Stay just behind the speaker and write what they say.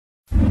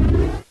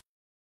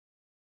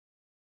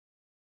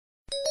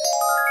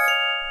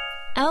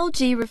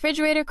LG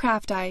Refrigerator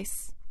Craft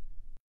Ice.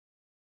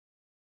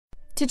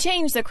 To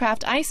change the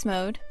Craft Ice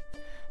mode,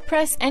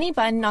 press any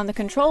button on the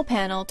control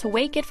panel to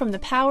wake it from the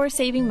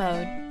power-saving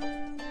mode.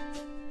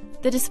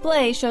 The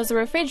display shows the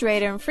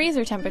refrigerator and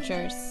freezer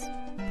temperatures.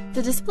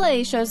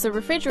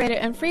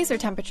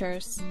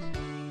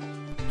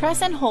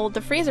 Press and hold the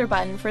freezer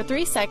button for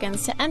 3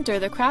 seconds to enter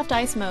the Craft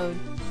Ice mode.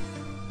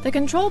 The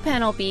control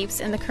panel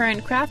beeps and the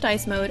current Craft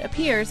Ice mode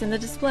appears in the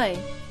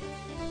display.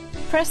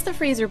 Press the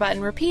freezer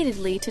button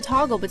repeatedly to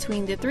toggle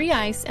between the 3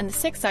 ice and the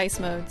 6 ice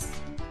modes.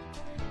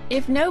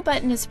 If no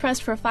button is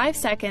pressed for 5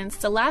 seconds,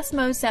 the last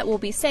mode set will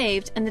be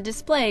saved and the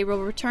display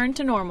will return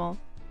to normal.